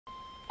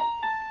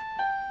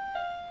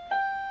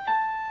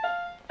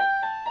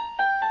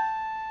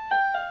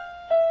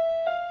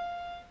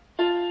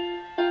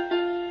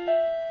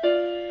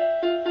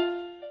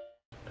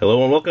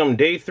Hello and welcome,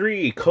 Day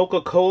 3,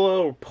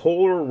 Coca-Cola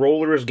Polar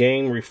Rollers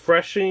Game.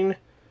 Refreshing,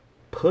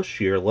 push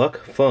your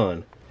luck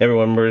fun.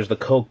 Everyone remembers the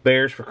Coke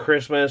Bears for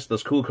Christmas,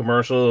 those cool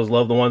commercials,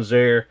 love the ones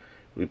there.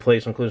 We play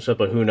some cool stuff,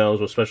 but who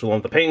knows what special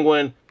one with the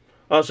penguin.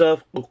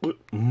 Also,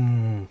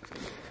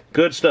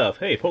 good stuff.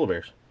 Hey, polar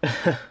bears.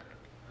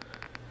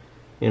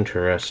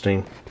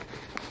 Interesting.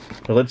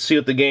 Well, let's see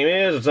what the game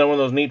is. It's not one of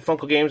those neat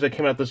Funko Games that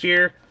came out this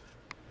year.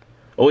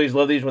 Always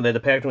love these when they had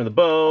the packaging with a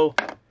bow.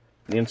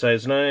 The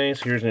inside's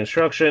nice. Here's the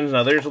instructions.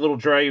 Now there's a little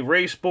dry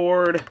erase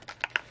board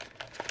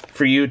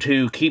for you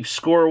to keep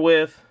score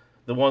with.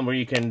 The one where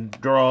you can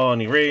draw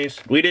and erase.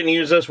 We didn't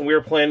use this when we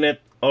were playing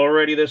it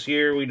already this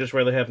year. We just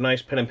rather have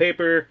nice pen and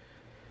paper.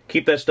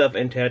 Keep that stuff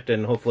intact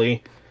and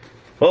hopefully,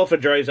 well, if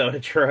it dries out,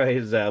 it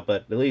dries out.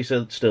 But at least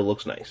it still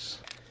looks nice.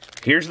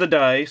 Here's the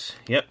dice.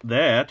 Yep,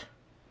 that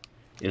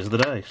is the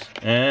dice.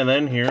 And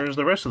then here's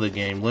the rest of the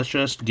game. Let's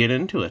just get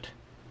into it.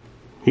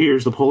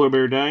 Here's the polar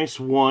bear dice.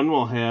 One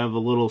will have a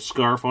little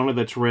scarf on it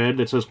that's red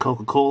that says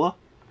Coca-Cola.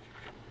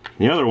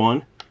 The other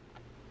one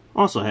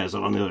also has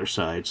it on the other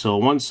side. So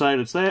on one side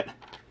it's that,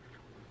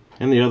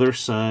 and the other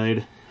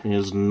side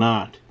is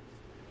not.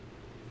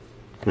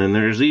 Then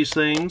there's these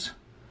things.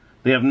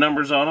 They have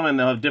numbers on them, and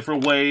they'll have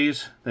different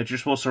ways that you're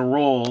supposed to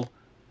roll,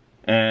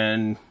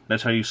 and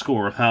that's how you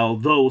score, how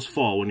those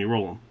fall when you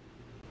roll them.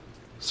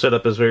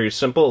 Setup is very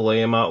simple. Lay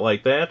them out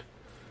like that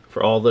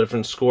for all the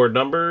different scored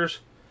numbers.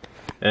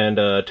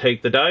 And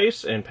take the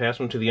dice and pass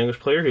them to the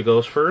youngest player who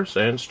goes first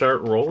and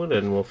start rolling,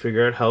 and we'll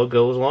figure out how it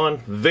goes along.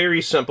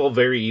 Very simple,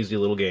 very easy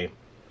little game.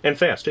 And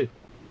fast, too.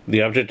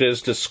 The object is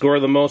to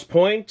score the most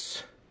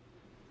points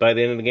by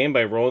the end of the game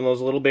by rolling those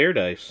little bear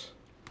dice.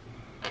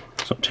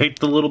 So take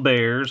the little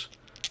bears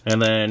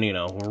and then, you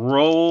know,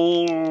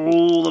 roll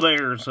the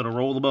bears instead of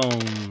roll the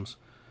bones.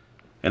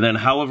 And then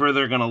however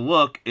they're going to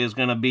look is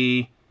going to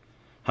be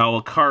how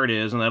a card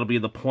is, and that'll be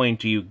the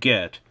point you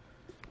get.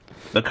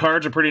 The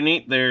cards are pretty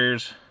neat.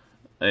 There's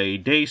a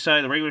day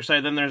side, the regular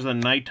side, then there's the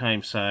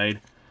nighttime side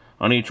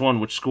on each one,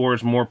 which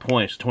scores more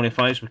points. The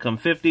 25s become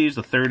 50s,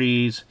 the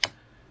 30s,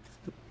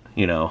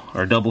 you know,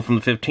 are double from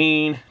the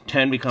 15,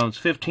 10 becomes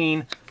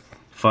 15,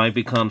 5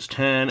 becomes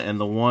 10, and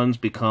the 1s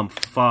become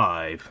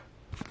 5.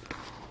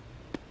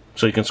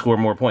 So you can score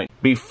more points.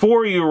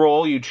 Before you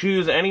roll, you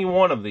choose any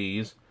one of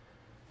these,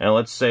 and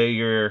let's say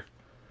you're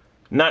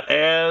not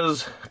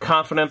as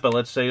confident, but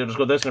let's say you'll just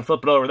go this and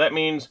flip it over. That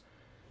means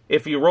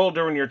if you roll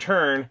during your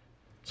turn,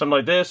 something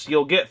like this,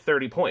 you'll get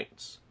 30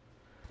 points.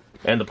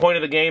 And the point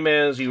of the game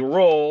is you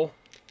roll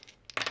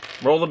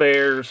the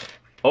bears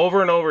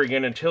over and over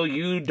again until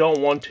you don't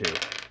want to.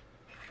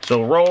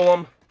 So roll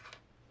them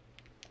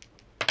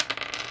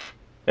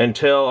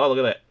until, oh, look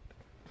at that,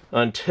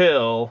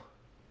 until,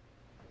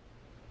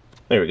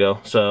 there we go.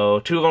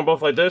 So 2 of them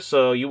both like this,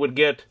 so you would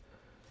get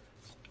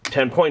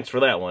 10 points for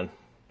that one.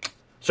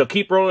 So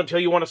keep rolling until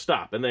you want to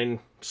stop, and then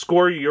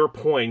score your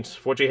points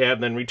for what you have,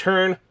 and then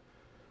return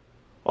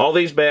all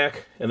these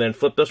back, and then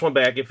flip this one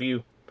back if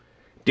you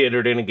did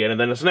or didn't get it. And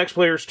then it's the next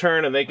player's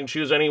turn, and they can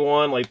choose any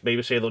one, like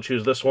maybe say they'll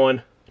choose this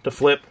one to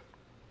flip.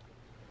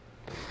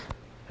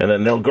 And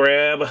then they'll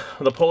grab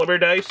the polar bear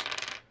dice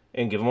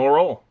and give them a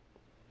roll.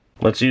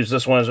 Let's use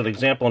this one as an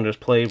example and just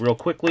play real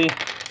quickly.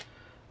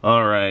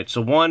 Alright,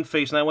 so one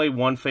facing that way,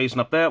 one facing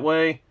up that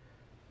way.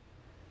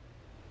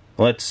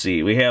 Let's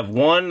see, we have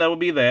one, that would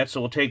be that,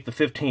 so we'll take the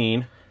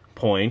 15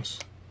 points.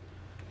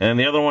 And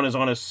the other one is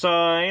on his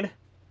side.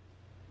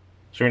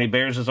 Is there any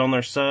bears that's on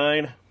their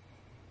side?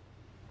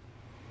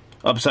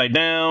 Upside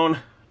down.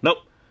 Nope.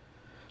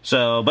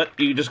 So, but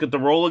you just get the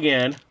roll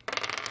again.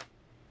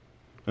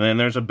 And then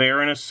there's a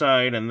bear on his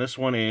side, and this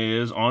one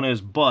is on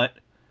his butt.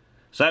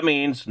 So that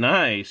means,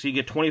 nice, you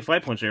get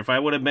 25 points there. If I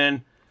would have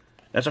been,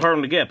 that's a hard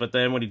one to get, but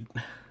then when he,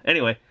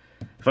 anyway,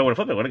 if I would have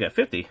flipped it, I would have got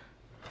 50.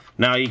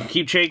 Now, you can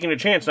keep taking a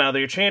chance. Now,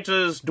 your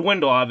chances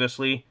dwindle,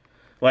 obviously.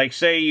 Like,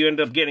 say you end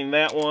up getting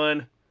that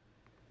one,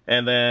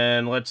 and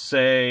then, let's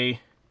say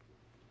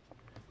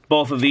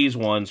both of these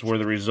ones were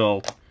the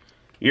result.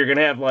 You're going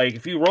to have, like,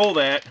 if you roll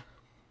that,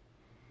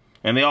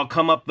 and they all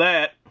come up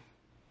that,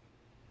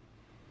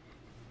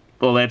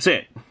 well, that's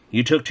it.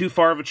 You took too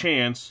far of a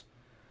chance,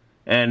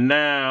 and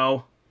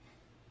now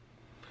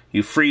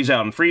you freeze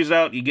out. And freeze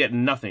out, you get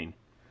nothing.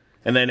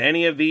 And then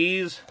any of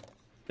these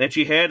that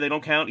you had, they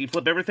don't count. You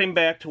flip everything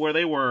back to where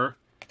they were,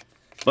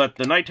 but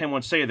the nighttime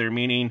ones stay there,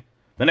 meaning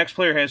the next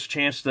player has a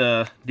chance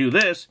to do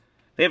this.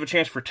 They have a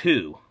chance for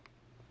 2.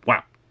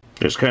 Wow.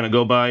 Just kind of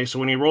go by. So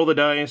when you roll the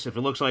dice, if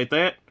it looks like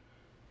that,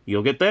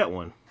 you'll get that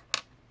one.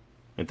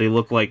 If they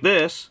look like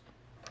this,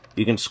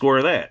 you can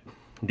score that.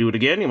 Do it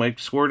again, you might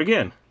score it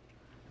again.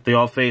 If they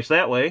all face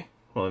that way,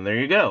 well, then there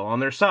you go, on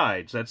their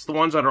sides. That's the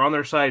ones that are on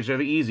their sides, they're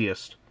the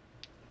easiest.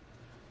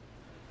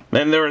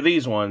 Then there are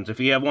these ones. If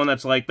you have one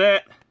that's like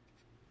that,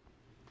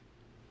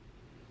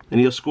 then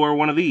you'll score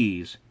one of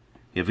these.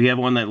 If you have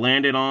one that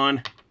landed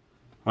on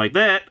like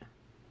that,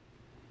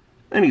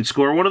 then you'd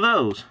score one of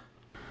those.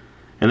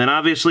 And then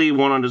obviously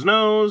one on his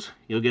nose,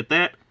 you'll get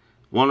that.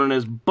 One on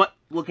his butt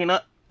looking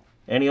up,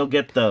 and you'll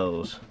get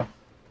those.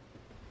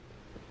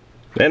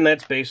 And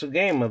that's basically the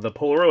game of the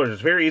Polar Rollers.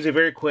 It's very easy,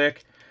 very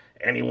quick.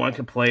 Anyone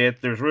can play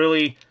it. There's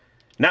really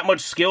not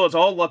much skill. It's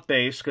all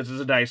luck-based because it's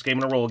a dice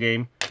game and a roll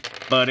game.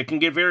 But it can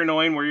get very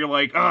annoying where you're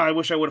like, oh, I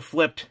wish I would have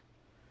flipped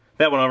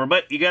that one over.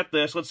 But you got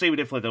this. Let's say we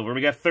did flip it over.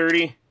 We got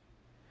 30.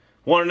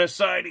 1 on this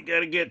side. You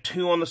got to get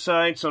 2 on the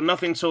side. So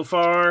nothing so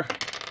far.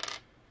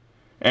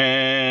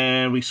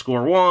 And we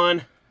score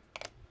 1.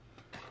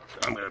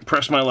 I'm going to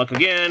press my luck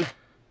again.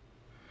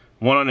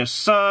 1 on this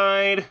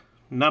side.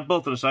 Not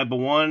both on the side, but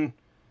 1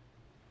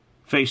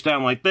 face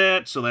down like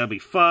that. So that'll be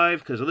 5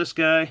 because of this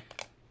guy.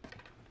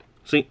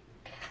 See?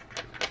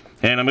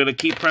 And I'm going to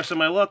keep pressing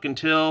my luck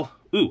until,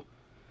 ooh,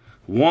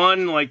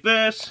 1 like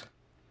this.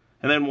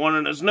 And then 1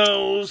 on his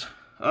nose.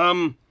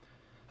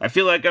 I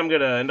feel like I'm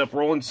going to end up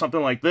rolling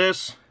something like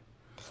this.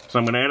 So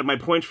I'm going to add up my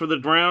points for the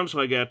round.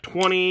 So I got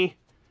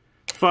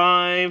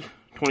 25,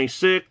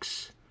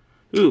 26.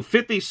 Ooh,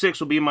 56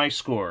 will be my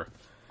score.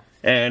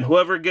 And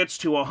whoever gets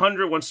to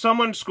 100, when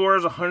someone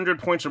scores 100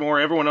 points or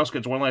more, everyone else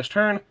gets one last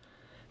turn.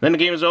 Then the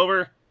game is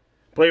over.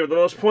 Player with the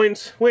most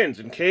points wins.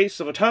 In case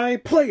of a tie,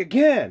 play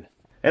again.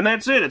 And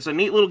that's it. It's a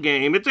neat little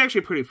game. It's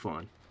actually pretty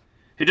fun.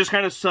 It just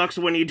kind of sucks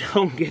when you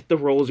don't get the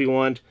rolls you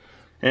want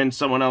and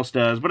someone else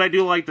does. But I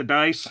do like the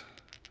dice.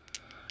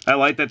 I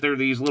like that they're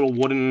these little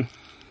wooden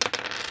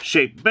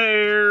shaped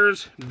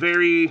bears.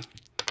 Very,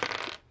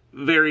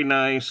 very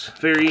nice.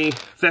 Very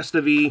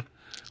festive-y,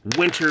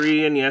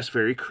 wintry, and yes,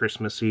 very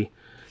Christmassy.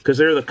 Because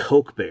they're the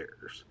Coke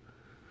Bears.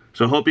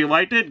 So hope you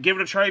liked it. Give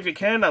it a try if you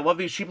can. I love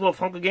these cheap little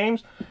Funko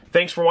games.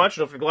 Thanks for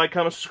watching. Don't forget to like,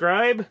 comment,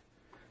 subscribe.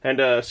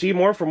 And see you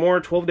more for more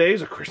 12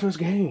 days of Christmas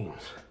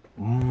games.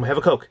 Have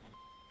a Coke.